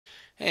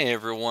Hey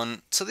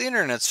everyone. So the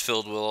internet's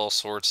filled with all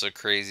sorts of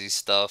crazy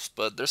stuff,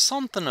 but there's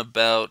something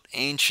about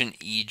ancient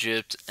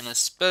Egypt and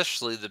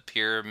especially the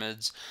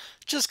pyramids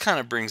just kind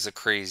of brings the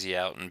crazy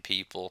out in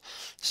people.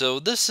 So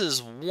this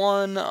is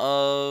one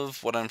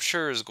of what I'm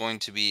sure is going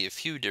to be a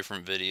few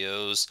different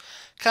videos,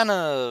 kind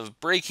of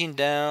breaking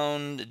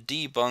down,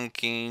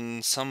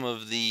 debunking some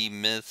of the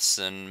myths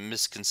and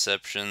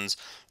misconceptions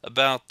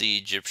about the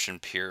Egyptian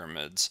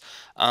pyramids.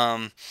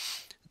 Um,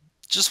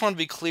 just want to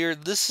be clear,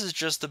 this is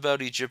just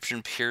about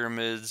Egyptian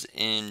pyramids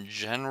in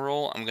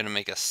general. I'm going to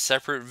make a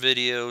separate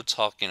video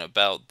talking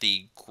about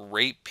the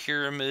Great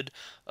Pyramid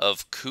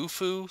of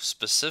Khufu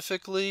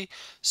specifically.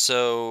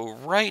 So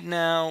right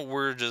now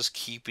we're just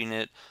keeping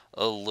it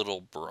a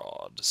little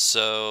broad.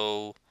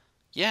 So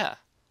yeah,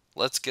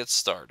 let's get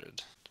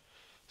started.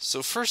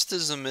 So first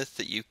is a myth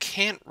that you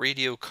can't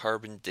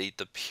radiocarbon date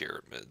the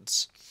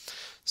pyramids.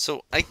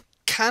 So I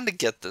kind of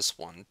get this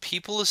one.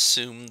 People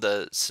assume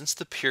that since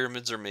the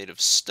pyramids are made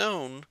of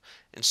stone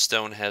and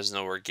stone has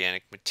no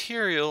organic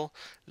material,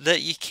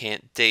 that you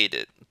can't date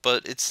it.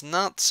 But it's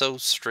not so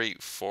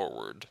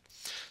straightforward.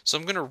 So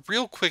I'm going to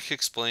real quick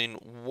explain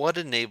what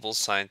enables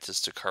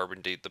scientists to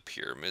carbon date the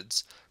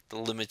pyramids, the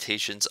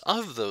limitations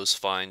of those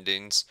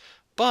findings,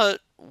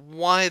 but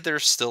why they're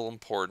still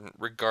important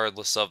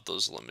regardless of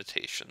those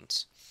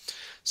limitations.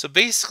 So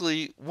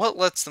basically, what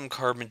lets them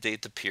carbon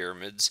date the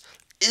pyramids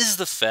is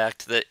the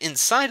fact that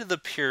inside of the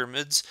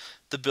pyramids,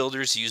 the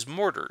builders use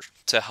mortar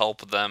to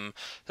help them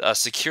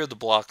secure the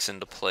blocks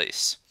into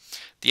place.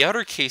 The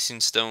outer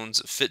casing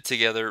stones fit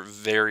together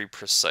very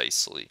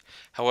precisely.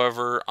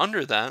 However,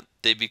 under that,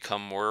 they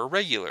become more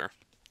irregular.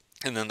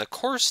 And then the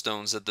core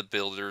stones that the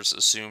builders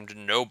assumed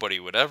nobody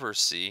would ever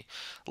see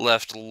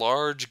left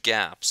large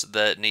gaps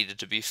that needed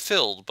to be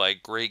filled by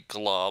great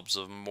globs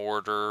of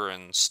mortar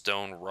and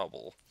stone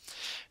rubble.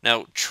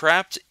 Now,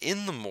 trapped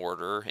in the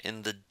mortar,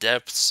 in the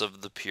depths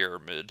of the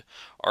pyramid,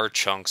 are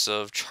chunks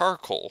of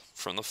charcoal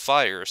from the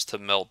fires to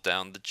melt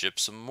down the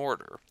gypsum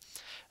mortar.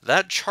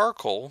 That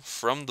charcoal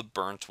from the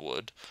burnt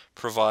wood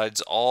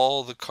provides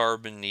all the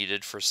carbon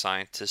needed for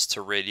scientists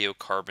to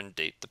radiocarbon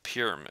date the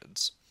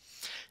pyramids.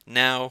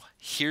 Now,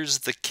 here's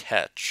the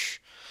catch.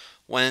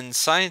 When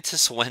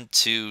scientists went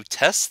to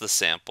test the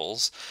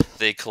samples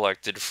they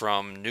collected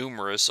from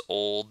numerous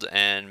Old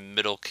and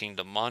Middle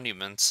Kingdom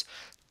monuments,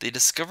 they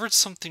discovered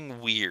something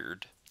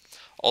weird.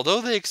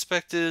 Although they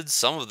expected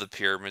some of the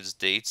pyramids'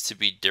 dates to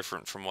be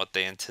different from what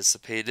they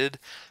anticipated,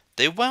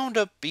 they wound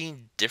up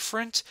being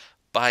different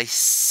by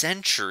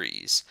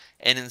centuries,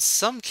 and in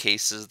some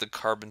cases the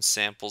carbon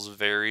samples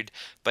varied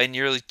by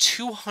nearly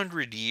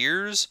 200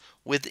 years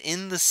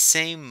within the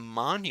same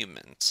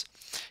monument.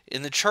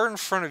 In the chart in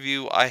front of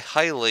you, I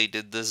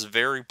highlighted this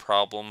very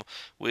problem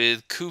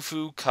with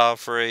Khufu,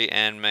 Khafre,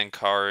 and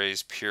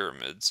Menkare's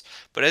pyramids.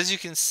 But as you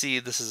can see,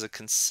 this is a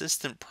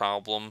consistent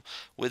problem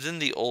within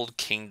the Old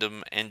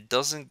Kingdom and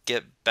doesn't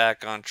get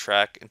back on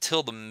track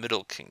until the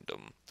Middle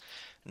Kingdom.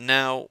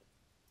 Now,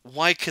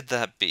 why could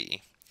that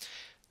be?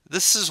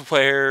 This is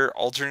where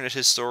alternate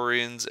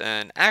historians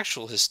and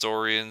actual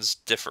historians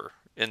differ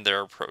in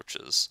their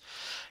approaches.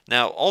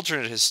 Now,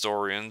 alternate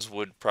historians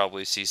would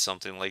probably see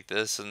something like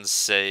this and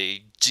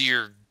say,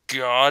 "Dear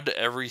God,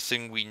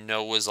 everything we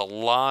know is a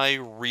lie,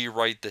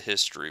 rewrite the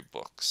history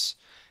books."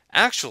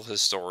 Actual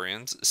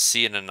historians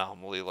see an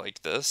anomaly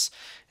like this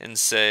and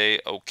say,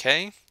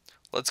 "Okay,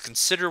 let's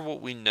consider what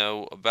we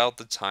know about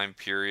the time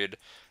period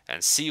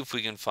and see if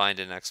we can find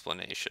an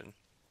explanation."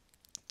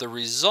 The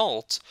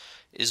result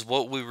is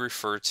what we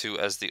refer to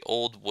as the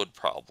old wood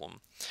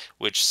problem,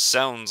 which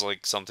sounds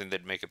like something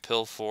they'd make a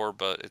pill for,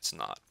 but it's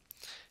not.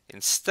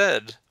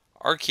 Instead,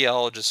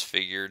 archaeologists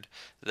figured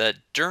that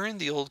during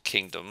the Old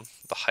Kingdom,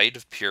 the height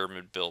of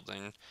pyramid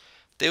building,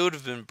 they would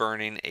have been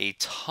burning a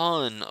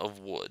ton of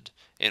wood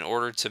in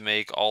order to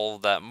make all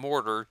of that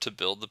mortar to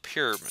build the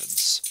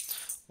pyramids.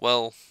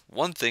 Well,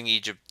 one thing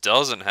Egypt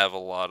doesn't have a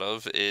lot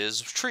of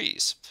is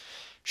trees.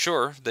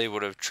 Sure, they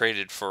would have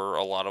traded for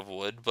a lot of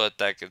wood, but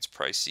that gets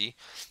pricey.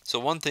 So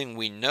one thing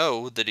we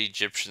know that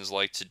Egyptians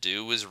like to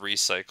do is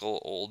recycle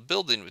old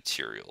building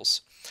materials.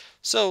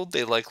 So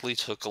they likely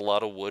took a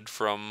lot of wood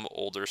from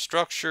older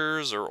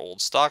structures or old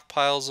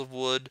stockpiles of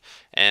wood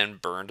and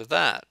burned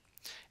that.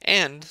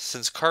 And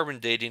since carbon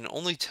dating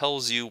only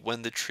tells you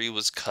when the tree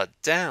was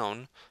cut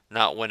down,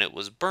 not when it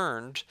was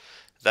burned,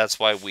 that's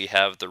why we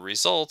have the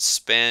results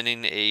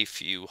spanning a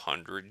few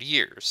hundred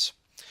years.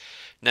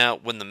 Now,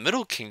 when the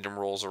Middle Kingdom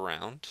rolls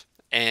around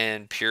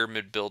and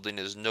pyramid building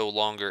is no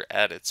longer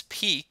at its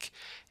peak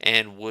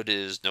and wood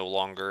is no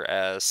longer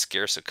as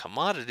scarce a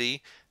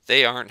commodity,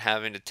 they aren't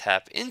having to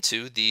tap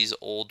into these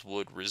old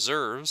wood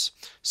reserves,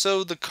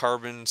 so the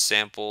carbon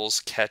samples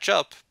catch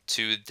up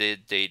to the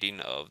dating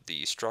of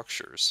the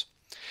structures.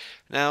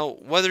 Now,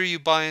 whether you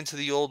buy into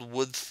the old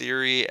wood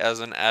theory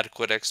as an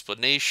adequate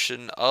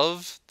explanation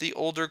of the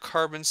older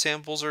carbon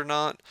samples or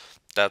not,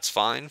 that's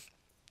fine.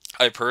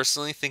 I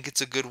personally think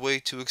it's a good way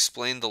to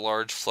explain the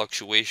large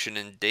fluctuation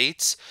in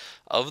dates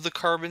of the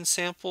carbon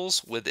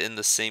samples within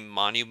the same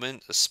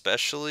monument,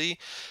 especially,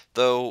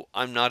 though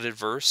I'm not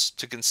adverse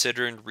to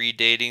considering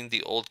redating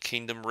the Old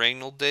Kingdom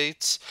regnal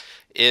dates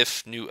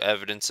if new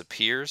evidence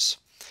appears.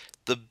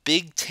 The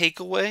big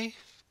takeaway,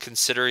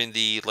 considering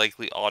the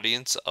likely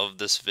audience of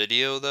this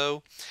video,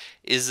 though,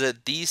 is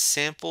that these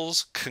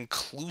samples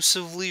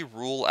conclusively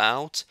rule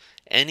out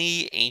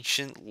any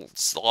ancient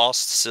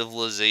lost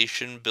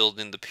civilization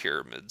building the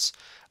pyramids.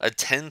 A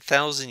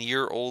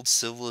 10,000-year-old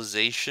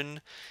civilization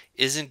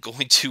isn't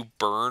going to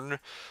burn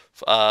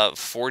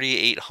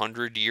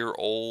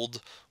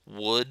 4,800-year-old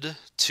wood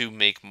to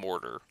make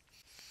mortar.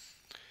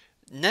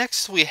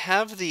 Next, we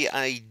have the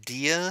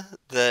idea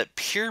that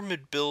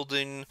pyramid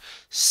building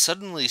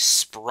suddenly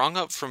sprung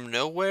up from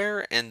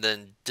nowhere and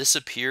then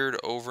disappeared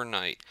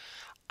overnight.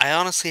 I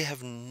honestly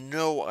have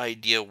no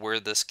idea where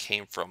this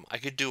came from. I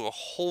could do a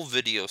whole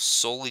video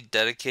solely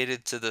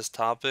dedicated to this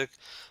topic,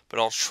 but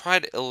I'll try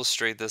to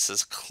illustrate this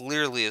as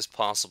clearly as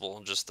possible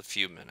in just a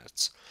few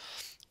minutes.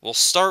 We'll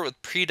start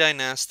with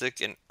pre-dynastic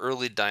and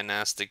early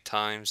dynastic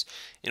times,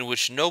 in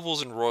which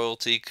nobles and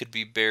royalty could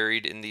be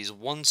buried in these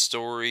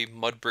one-story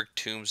mud brick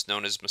tombs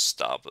known as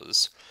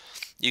mastabas.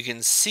 You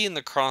can see in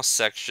the cross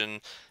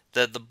section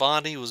that the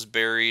body was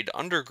buried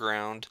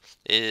underground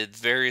in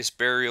various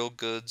burial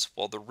goods,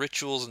 while the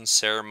rituals and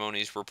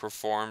ceremonies were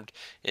performed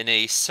in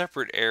a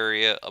separate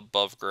area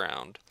above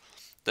ground.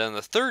 Then in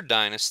the third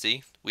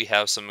dynasty, we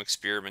have some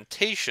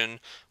experimentation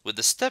with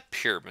the step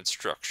pyramid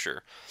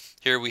structure.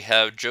 Here we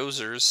have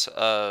Djoser's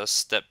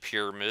step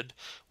pyramid,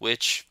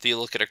 which, if you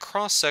look at a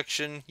cross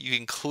section, you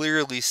can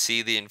clearly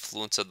see the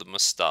influence of the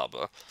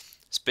mastaba.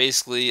 It's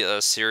basically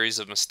a series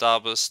of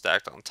mastabas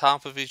stacked on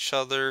top of each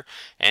other,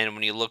 and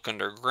when you look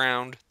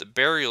underground, the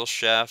burial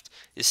shaft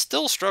is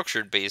still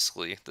structured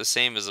basically the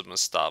same as a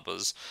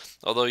mastaba's,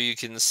 although you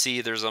can see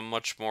there's a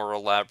much more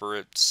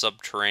elaborate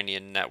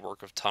subterranean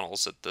network of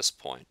tunnels at this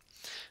point.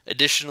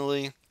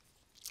 Additionally,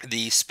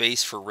 the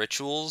space for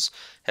rituals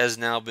has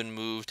now been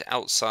moved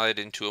outside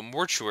into a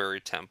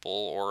mortuary temple,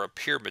 or a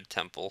pyramid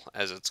temple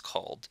as it's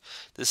called.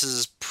 This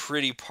is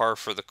pretty par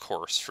for the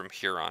course from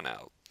here on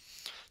out.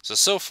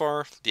 So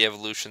far, the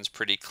evolution's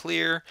pretty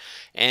clear,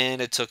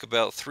 and it took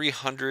about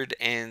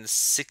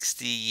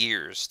 360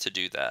 years to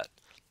do that.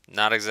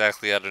 Not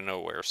exactly out of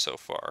nowhere so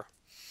far.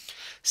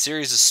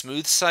 Series of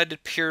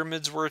smooth-sided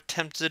pyramids were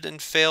attempted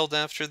and failed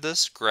after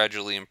this,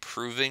 gradually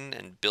improving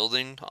and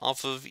building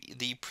off of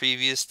the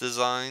previous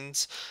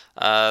designs,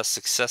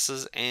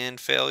 successes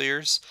and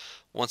failures.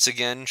 Once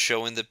again,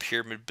 showing that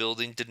pyramid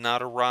building did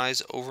not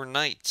arise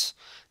overnight.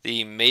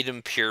 The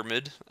Maiden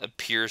Pyramid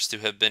appears to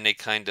have been a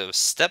kind of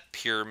step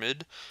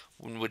pyramid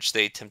in which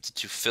they attempted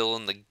to fill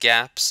in the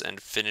gaps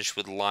and finish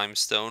with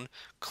limestone.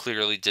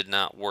 Clearly did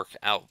not work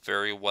out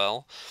very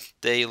well.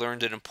 They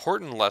learned an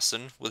important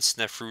lesson with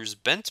Snefru's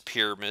bent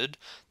pyramid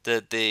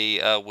that they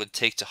would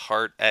take to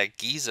heart at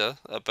Giza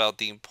about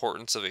the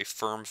importance of a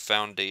firm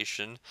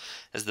foundation,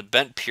 as the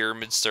bent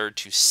pyramid started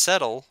to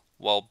settle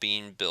while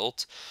being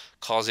built,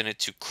 causing it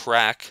to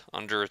crack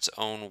under its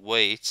own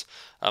weight.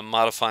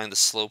 Modifying the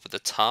slope at the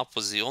top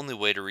was the only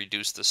way to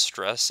reduce the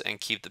stress and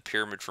keep the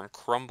pyramid from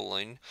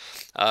crumbling.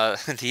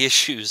 The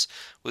issues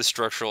with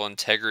structural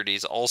integrity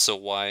is also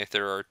why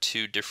there are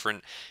two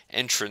different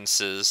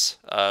entrances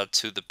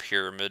to the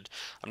pyramid.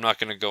 I'm not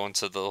going to go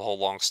into the whole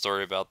long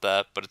story about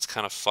that, but it's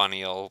kind of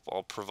funny.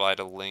 I'll provide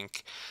a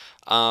link.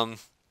 Um,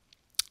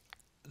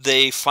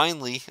 they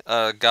finally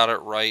got it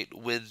right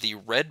with the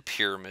red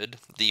pyramid,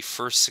 the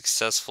first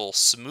successful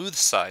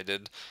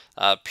smooth-sided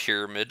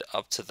pyramid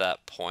up to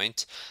that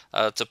point.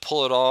 To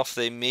pull it off,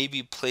 they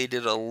maybe played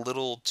it a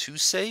little too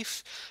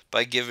safe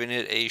by giving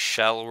it a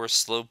shallower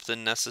slope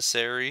than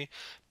necessary.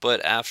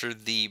 But after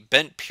the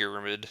bent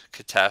pyramid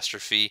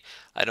catastrophe,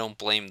 I don't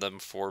blame them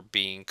for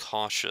being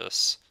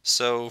cautious.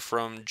 So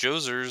from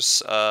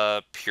Djoser's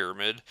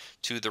pyramid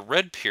to the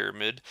red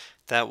pyramid,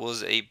 that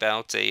was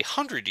about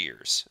 100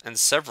 years and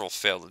several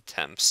failed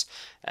attempts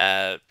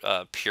at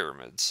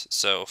pyramids.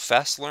 So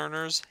fast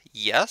learners,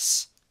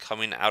 yes.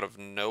 Coming out of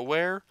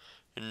nowhere,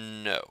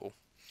 no.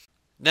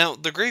 Now,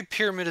 the Great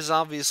Pyramid is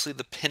obviously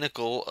the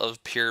pinnacle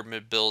of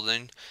pyramid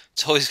building.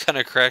 It's always kind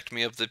of cracked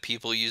me up that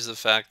people use the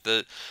fact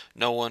that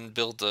no one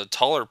built a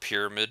taller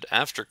pyramid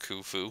after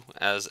Khufu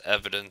as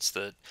evidence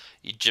that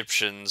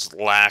Egyptians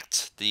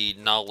lacked the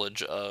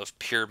knowledge of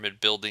pyramid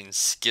building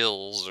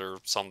skills or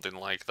something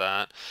like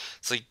that.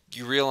 It's like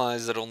you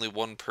realize that only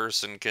one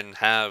person can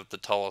have the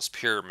tallest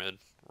pyramid,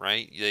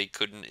 right? They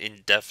couldn't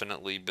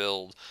indefinitely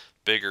build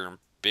bigger and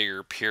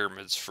bigger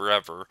pyramids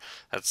forever.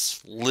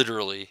 That's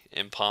literally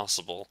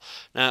impossible.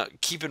 Now,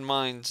 keep in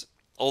mind,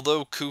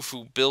 although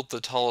Khufu built the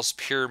tallest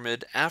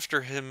pyramid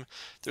after him,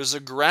 there's a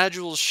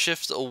gradual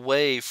shift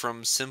away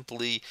from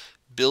simply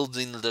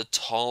building the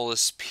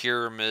tallest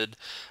pyramid,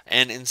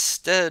 and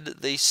instead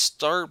they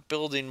start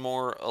building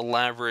more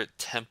elaborate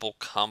temple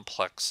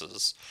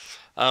complexes.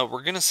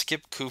 We're gonna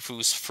skip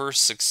Khufu's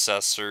first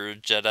successor,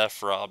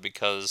 Jedefra,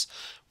 because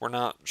we're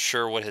not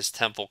sure what his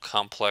temple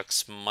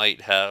complex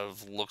might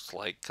have looked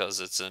like because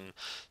it's in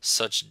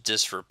such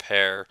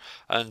disrepair.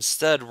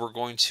 Instead, we're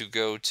going to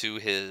go to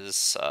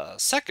his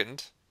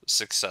second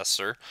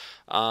successor,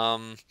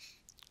 um,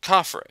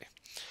 Khafre.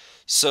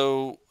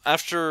 So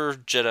after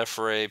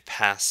Jedefre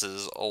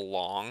passes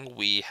along,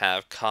 we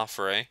have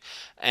Khafre,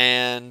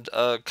 and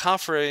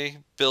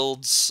Khafre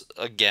builds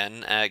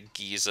again at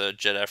Giza.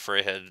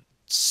 Jedefre had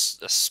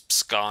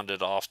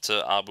absconded off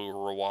to Abu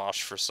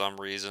Rawash for some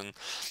reason.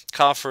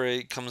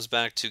 Khafre comes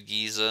back to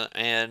Giza,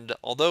 and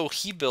although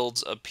he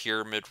builds a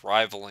pyramid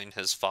rivaling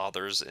his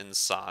father's in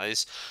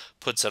size,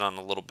 puts it on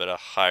a little bit of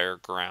higher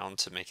ground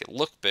to make it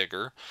look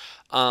bigger.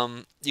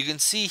 You can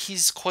see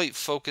he's quite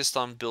focused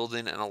on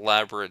building an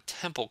elaborate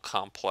temple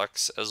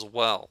complex as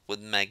well, with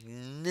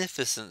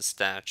magnificent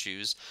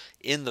statues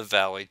in the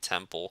Valley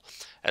Temple,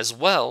 as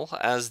well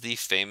as the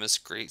famous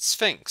Great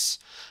Sphinx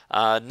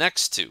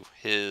next to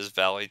his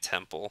Valley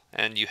Temple,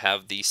 and you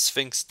have the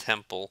Sphinx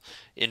Temple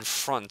in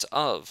front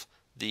of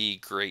the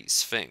Great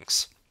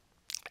Sphinx.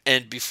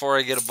 And before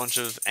I get a bunch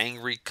of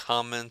angry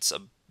comments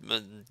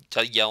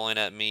yelling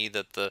at me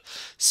that the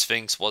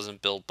Sphinx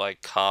wasn't built by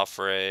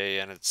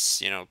Khafre and it's,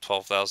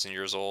 12,000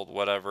 years old,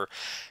 whatever,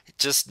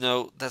 just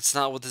note that's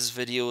not what this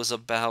video is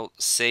about.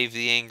 Save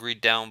the angry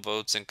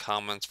downvotes and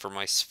comments for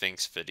my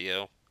Sphinx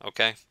video,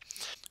 okay?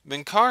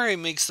 Menkaure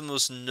makes the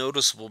most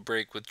noticeable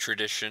break with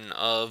tradition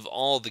of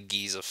all the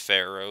Giza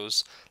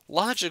pharaohs.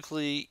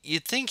 Logically,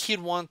 you'd think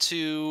he'd want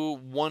to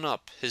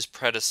one-up his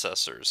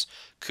predecessors.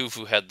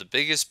 Khufu had the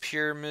biggest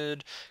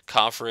pyramid,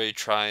 Khafre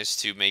tries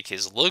to make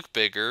his look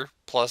bigger,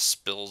 plus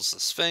builds the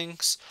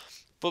Sphinx,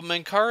 but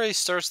Menkaure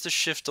starts to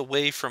shift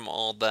away from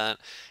all that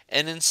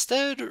and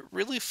instead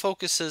really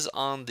focuses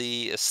on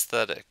the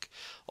aesthetic.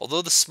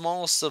 Although the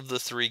smallest of the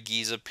three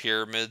Giza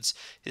pyramids,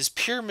 his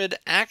pyramid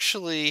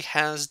actually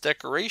has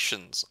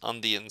decorations on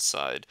the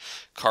inside,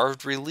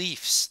 carved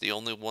reliefs, the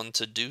only one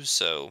to do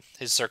so.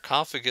 His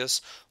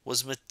sarcophagus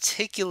was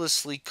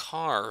meticulously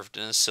carved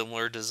in a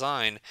similar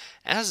design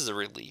as the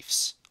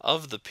reliefs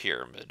of the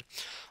pyramid.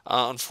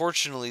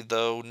 Unfortunately,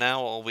 though, now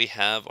all we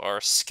have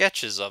are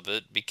sketches of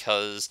it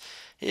because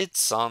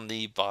it's on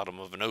the bottom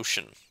of an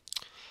ocean.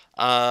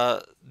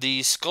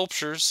 The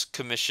sculptures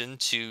commissioned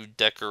to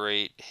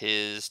decorate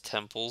his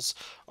temples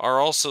are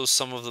also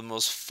some of the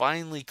most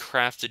finely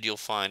crafted you'll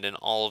find in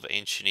all of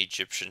ancient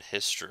Egyptian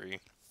history.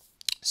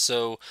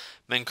 So,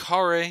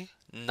 Menkaure,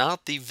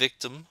 not the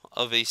victim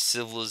of a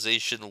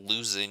civilization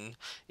losing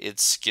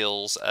its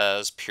skills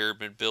as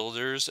pyramid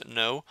builders,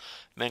 no,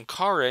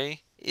 Menkaure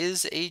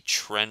is a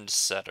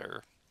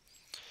trendsetter.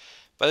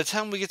 By the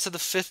time we get to the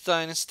 5th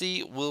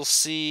dynasty, we'll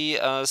see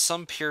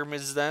some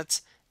pyramids that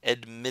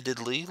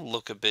admittedly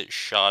look a bit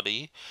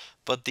shoddy,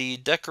 but the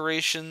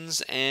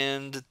decorations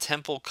and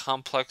temple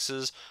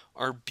complexes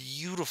are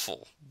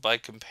beautiful by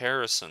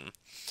comparison.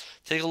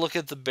 Take a look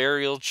at the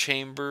burial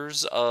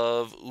chambers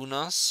of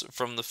Unas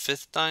from the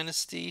 5th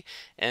dynasty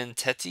and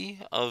Teti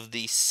of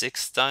the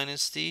 6th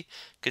dynasty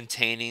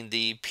containing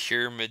the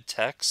pyramid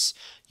texts.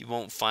 You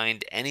won't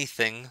find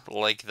anything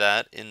like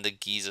that in the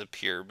Giza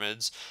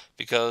pyramids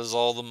because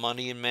all the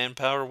money and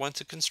manpower went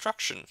to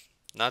construction,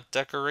 not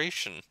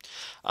decoration.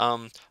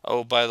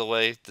 Oh, by the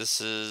way,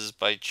 this is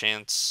by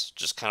chance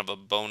just kind of a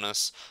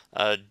bonus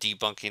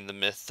debunking the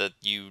myth that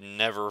you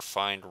never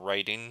find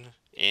writing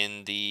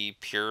in the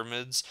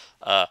pyramids.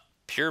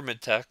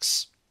 Pyramid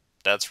texts,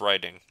 that's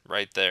writing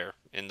right there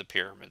in the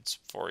pyramids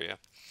for you.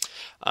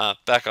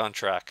 Back on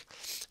track.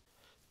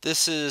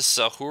 This is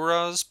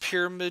Sahura's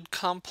pyramid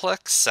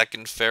complex,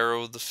 second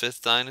pharaoh of the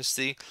 5th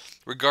dynasty,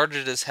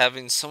 regarded as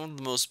having some of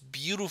the most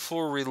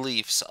beautiful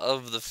reliefs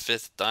of the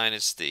 5th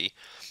dynasty.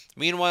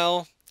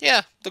 Meanwhile,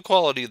 yeah, the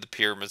quality of the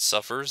pyramid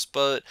suffers,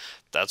 but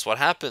that's what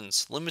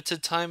happens.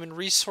 Limited time and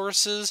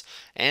resources,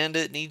 and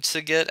it needs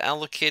to get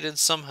allocated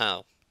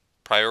somehow.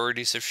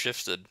 Priorities have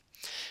shifted.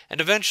 And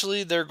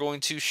eventually they're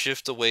going to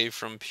shift away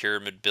from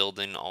pyramid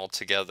building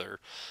altogether.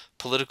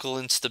 Political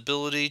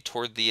instability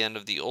toward the end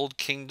of the Old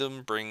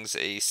Kingdom brings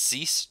a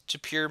cease to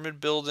pyramid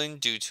building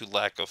due to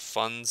lack of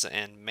funds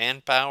and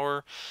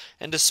manpower,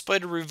 and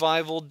despite a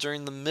revival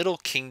during the Middle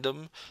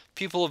Kingdom,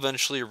 people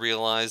eventually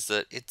realize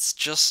that it's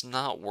just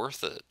not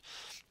worth it.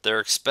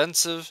 They're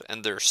expensive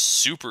and they're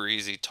super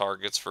easy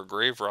targets for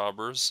grave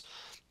robbers.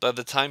 By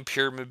the time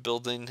pyramid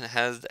building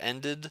had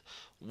ended,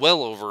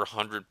 well over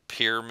 100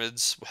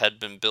 pyramids had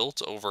been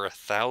built over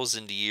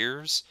 1,000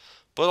 years,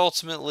 but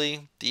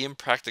ultimately the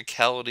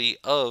impracticality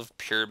of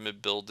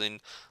pyramid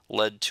building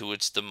led to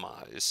its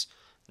demise,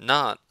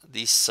 not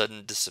the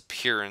sudden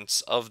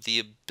disappearance of the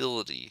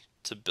ability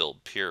to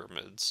build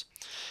pyramids.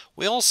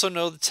 We also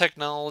know the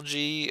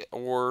technology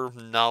or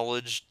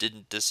knowledge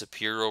didn't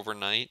disappear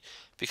overnight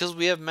because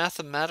we have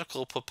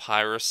mathematical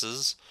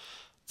papyruses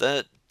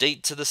that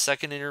date to the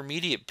Second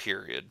Intermediate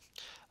period.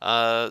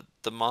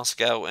 The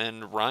Moscow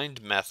and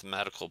Rhind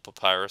mathematical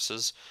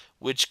papyruses,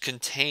 which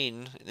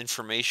contain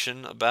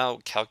information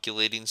about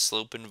calculating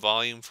slope and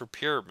volume for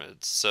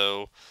pyramids.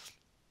 So,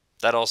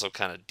 that also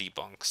kind of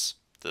debunks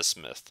this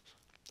myth.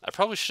 I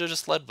probably should have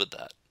just led with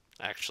that,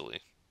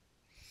 actually.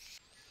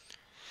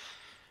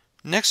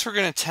 Next, we're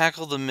going to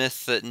tackle the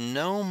myth that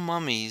no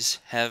mummies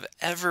have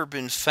ever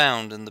been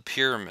found in the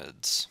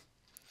pyramids.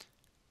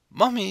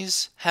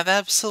 Mummies have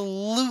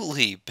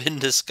absolutely been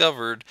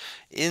discovered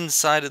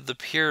inside of the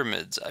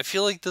pyramids. I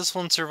feel like this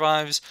one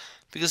survives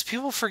because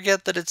people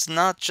forget that it's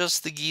not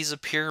just the Giza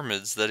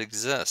pyramids that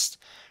exist.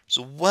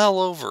 There's well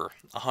over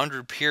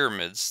 100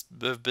 pyramids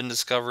that have been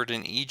discovered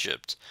in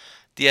Egypt.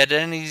 The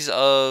identities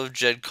of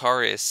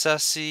Djedkare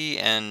Sesi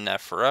and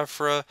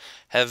Neferefra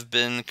have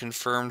been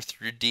confirmed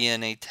through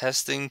DNA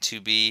testing to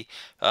be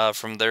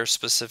from their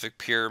specific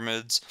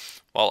pyramids,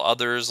 while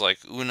others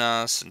like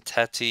Unas and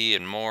Teti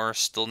and more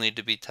still need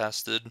to be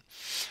tested.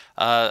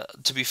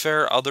 To be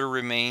fair, other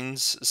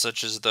remains,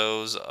 such as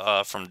those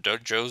from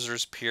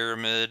Djoser's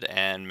pyramid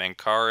and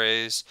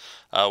Menkare's,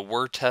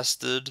 were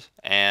tested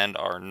and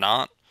are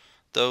not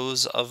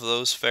those of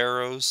those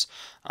pharaohs.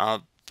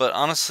 But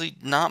honestly,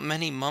 not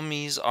many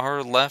mummies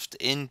are left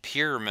in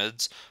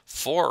pyramids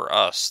for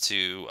us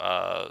to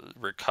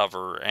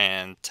recover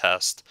and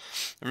test.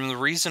 And the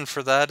reason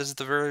for that is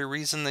the very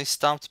reason they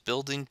stopped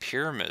building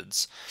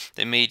pyramids.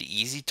 They made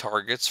easy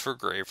targets for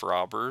grave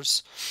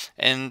robbers,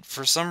 and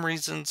for some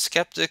reason,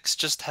 skeptics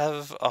just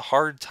have a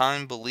hard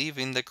time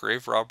believing that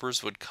grave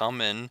robbers would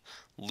come in,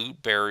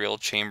 loot burial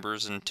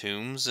chambers and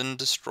tombs, and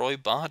destroy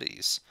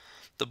bodies.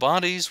 The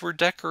bodies were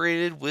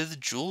decorated with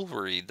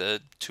jewelry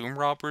that tomb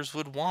robbers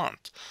would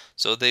want,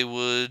 so they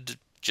would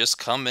just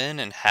come in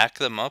and hack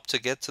them up to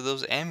get to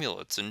those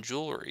amulets and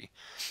jewelry.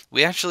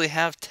 We actually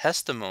have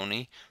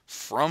testimony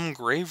from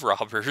grave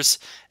robbers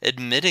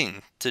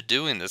admitting to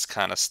doing this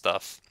kind of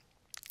stuff.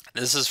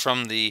 This is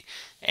from the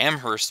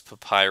Amherst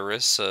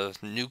Papyrus, a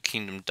New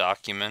Kingdom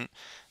document.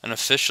 An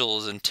official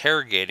is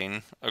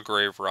interrogating a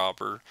grave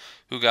robber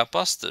who got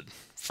busted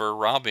for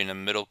robbing a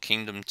Middle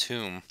Kingdom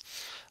tomb.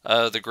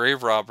 The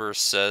grave robber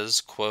says,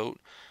 quote,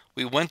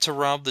 "We went to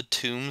rob the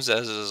tombs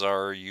as is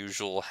our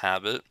usual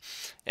habit,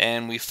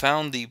 and we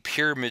found the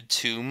pyramid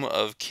tomb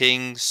of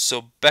King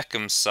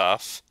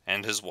Sobekemsaf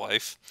and his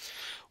wife.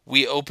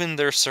 We opened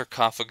their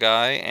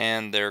sarcophagi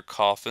and their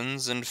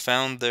coffins and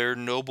found their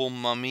noble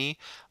mummy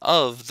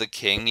of the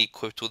king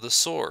equipped with a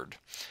sword.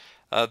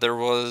 There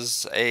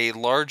was a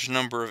large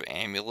number of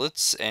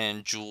amulets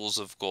and jewels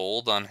of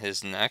gold on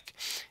his neck,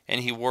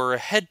 and he wore a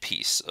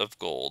headpiece of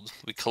gold.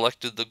 We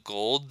collected the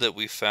gold that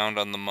we found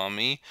on the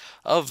mummy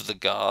of the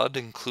god,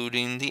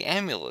 including the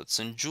amulets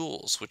and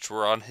jewels which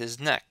were on his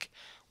neck.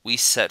 We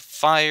set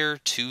fire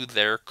to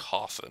their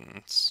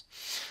coffins."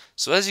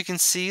 So as you can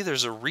see,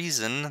 there's a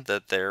reason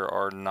that there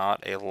are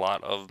not a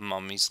lot of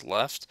mummies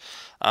left.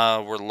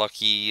 We're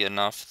lucky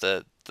enough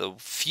that the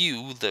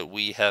few that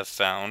we have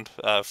found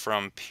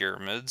from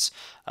pyramids,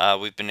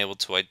 we've been able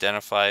to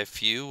identify a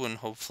few, and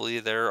hopefully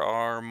there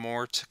are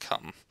more to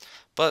come.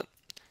 But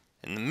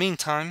in the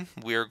meantime,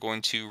 we are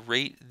going to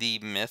rate the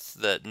myth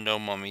that no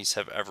mummies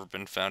have ever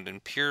been found in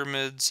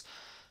pyramids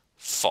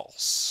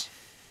false.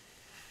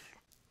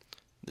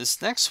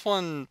 This next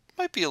one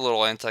might be a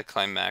little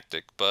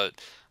anticlimactic, but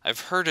I've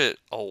heard it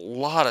a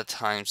lot of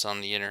times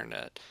on the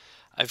internet.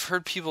 I've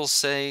heard people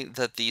say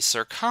that the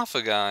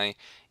sarcophagi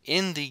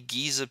in the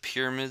Giza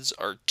pyramids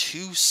are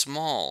too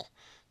small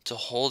to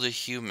hold a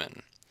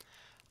human.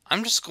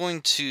 I'm just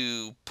going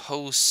to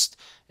post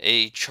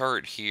a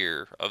chart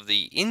here of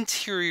the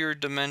interior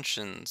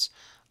dimensions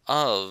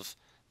of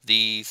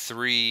the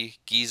three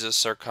Giza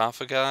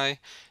sarcophagi.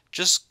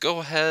 Just go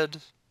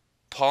ahead,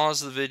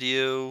 pause the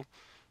video,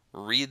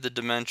 read the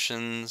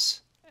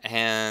dimensions,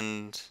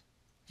 and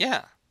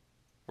yeah,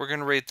 we're going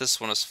to rate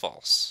this one as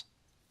false.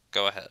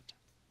 Go ahead.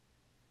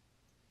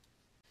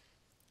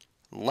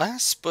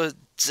 Last but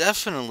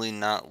definitely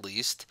not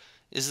least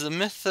is the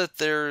myth that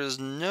there is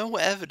no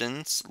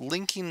evidence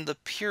linking the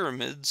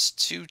pyramids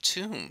to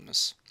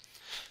tombs.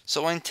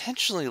 So I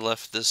intentionally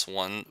left this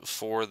one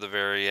for the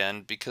very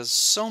end because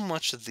so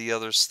much of the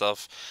other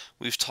stuff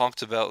we've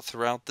talked about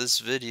throughout this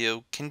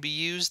video can be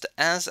used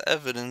as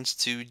evidence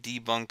to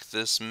debunk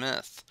this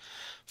myth.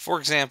 For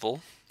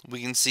example,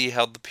 we can see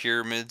how the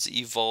pyramids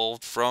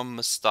evolved from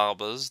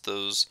mastabas,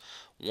 those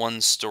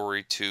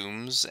one-story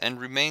tombs, and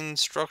remained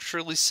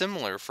structurally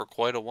similar for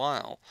quite a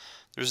while.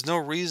 There's no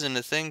reason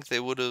to think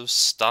they would have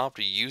stopped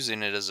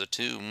using it as a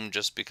tomb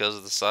just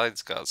because the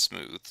sides got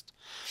smoothed.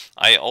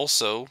 I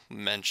also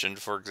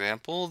mentioned, for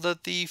example,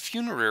 that the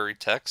funerary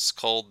texts,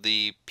 called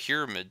the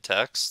pyramid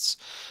texts,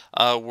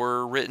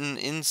 were written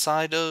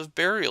inside of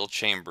burial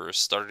chambers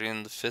starting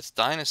in the 5th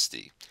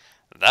dynasty.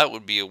 That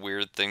would be a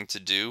weird thing to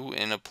do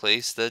in a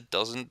place that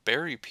doesn't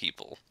bury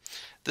people.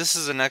 This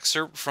is an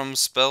excerpt from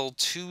spell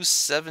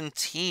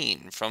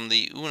 217 from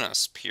the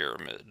Unas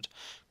pyramid.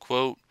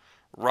 Quote,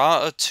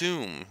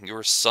 "Ra-Atum,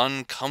 your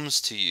son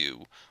comes to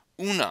you.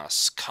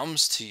 Unas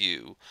comes to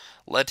you.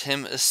 Let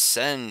him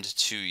ascend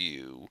to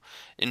you.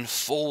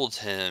 Enfold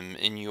him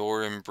in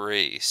your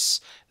embrace.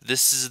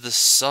 This is the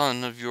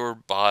son of your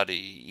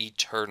body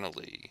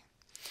eternally."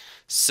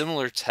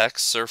 Similar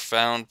texts are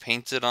found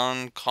painted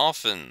on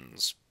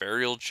coffins,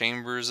 burial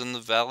chambers in the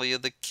Valley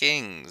of the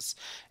Kings,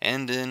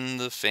 and in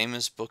the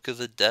famous Book of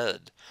the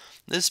Dead.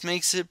 This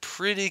makes it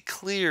pretty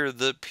clear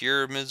that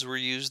pyramids were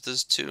used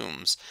as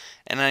tombs.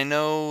 And I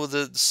know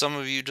that some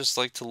of you just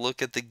like to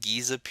look at the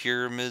Giza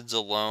pyramids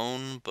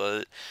alone,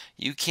 but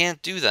you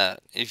can't do that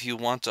if you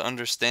want to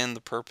understand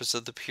the purpose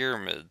of the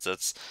pyramids.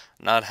 That's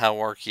not how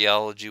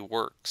archaeology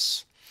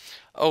works.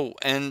 Oh,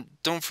 and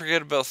don't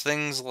forget about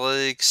things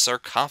like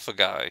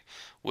sarcophagi,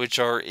 which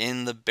are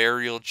in the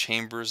burial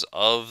chambers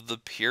of the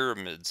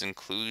pyramids,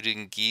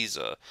 including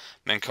Giza.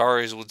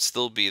 Menkare's would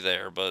still be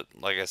there, but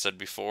like I said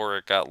before,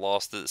 it got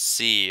lost at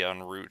sea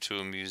en route to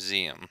a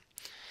museum.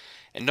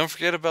 And don't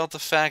forget about the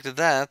fact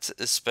that,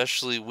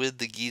 especially with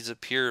the Giza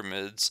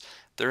pyramids,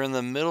 they're in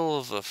the middle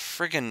of a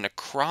friggin'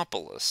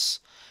 necropolis.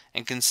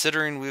 And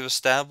considering we've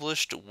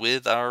established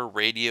with our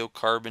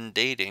radiocarbon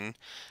dating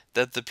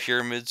that the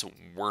pyramids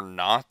were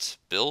not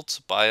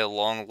built by a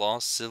long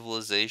lost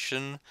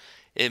civilization,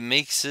 it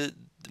makes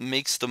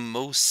the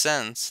most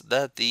sense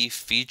that the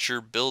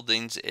feature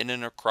buildings in a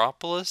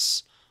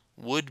necropolis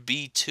would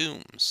be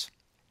tombs.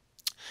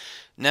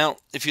 Now,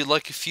 if you'd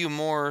like a few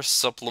more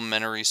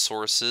supplementary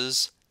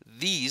sources,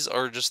 these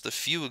are just a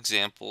few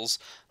examples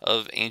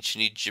of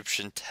ancient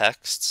Egyptian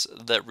texts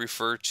that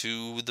refer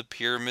to the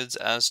pyramids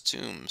as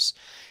tombs.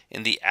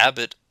 In the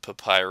Abbott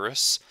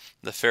Papyrus,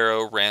 the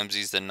pharaoh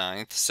Ramses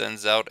IX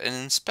sends out an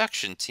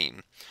inspection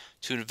team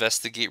to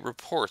investigate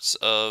reports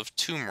of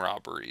tomb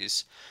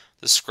robberies.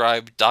 The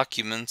scribe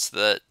documents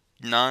that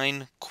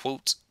nine,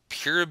 quote,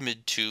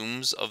 pyramid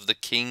tombs of the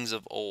kings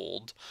of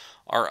old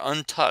are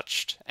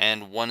untouched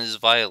and one is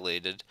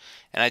violated,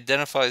 and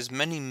identifies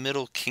many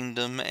Middle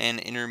Kingdom and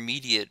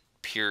Intermediate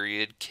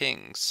period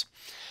kings.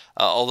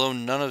 Although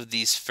none of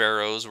these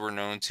pharaohs were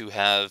known to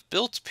have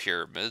built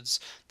pyramids,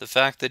 the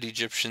fact that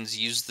Egyptians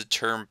used the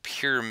term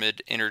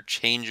pyramid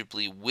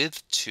interchangeably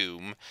with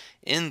tomb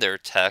in their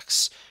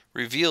texts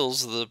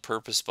reveals the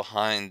purpose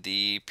behind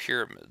the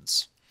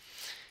pyramids.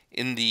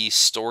 In the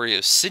story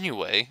of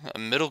Sinuhe, a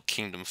Middle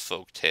Kingdom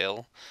folk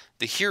tale,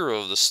 the hero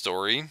of the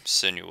story,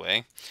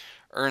 Sinuhe,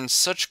 earned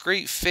such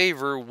great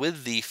favor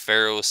with the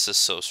pharaoh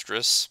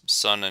Sesostris,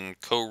 son and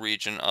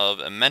co-regent of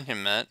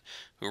Amenemhet,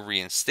 who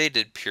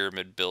reinstated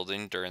pyramid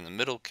building during the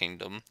Middle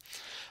Kingdom.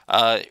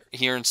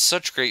 He earned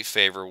such great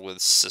favor with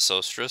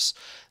Sesostris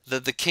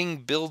that the king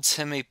builds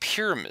him a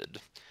pyramid.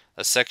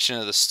 A section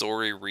of the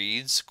story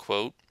reads,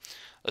 quote,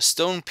 "A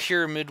stone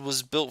pyramid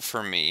was built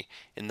for me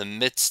in the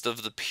midst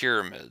of the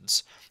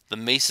pyramids. The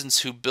masons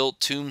who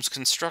built tombs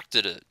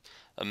constructed it.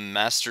 A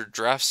master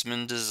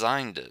draftsman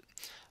designed it.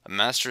 A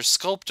master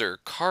sculptor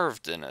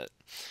carved in it.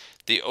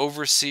 The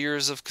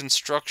overseers of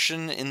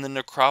construction in the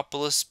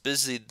necropolis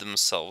busied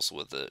themselves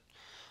with it.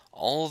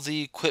 All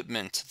the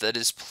equipment that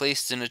is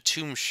placed in a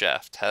tomb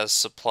shaft was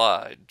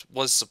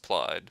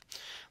supplied.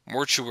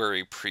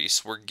 Mortuary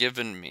priests were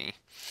given me.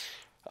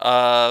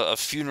 A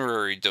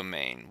funerary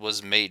domain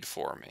was made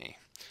for me."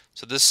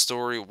 So this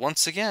story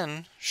once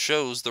again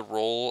shows the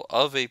role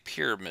of a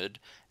pyramid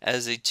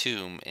as a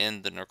tomb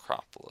in the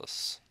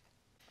necropolis.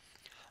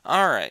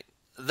 Alright,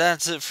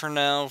 that's it for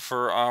now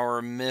for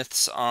our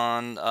myths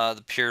on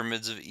the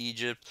pyramids of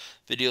Egypt.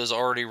 Video is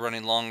already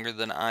running longer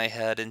than I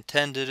had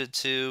intended it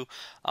to.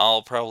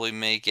 I'll probably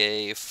make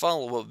a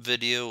follow-up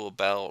video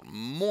about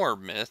more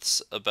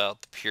myths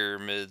about the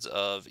pyramids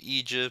of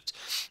Egypt.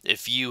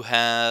 If you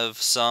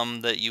have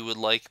some that you would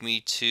like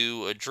me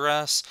to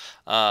address,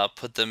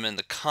 put them in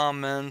the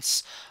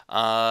comments.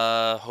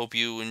 Hope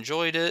you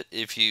enjoyed it.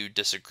 If you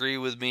disagree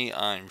with me,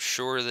 I'm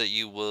sure that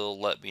you will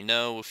let me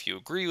know. If you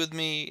agree with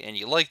me and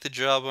you like the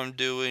job I'm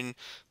doing,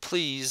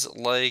 please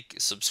like,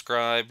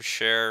 subscribe,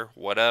 share,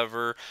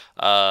 whatever.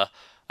 I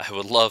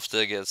would love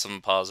to get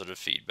some positive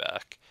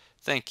feedback.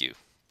 Thank you.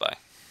 Bye.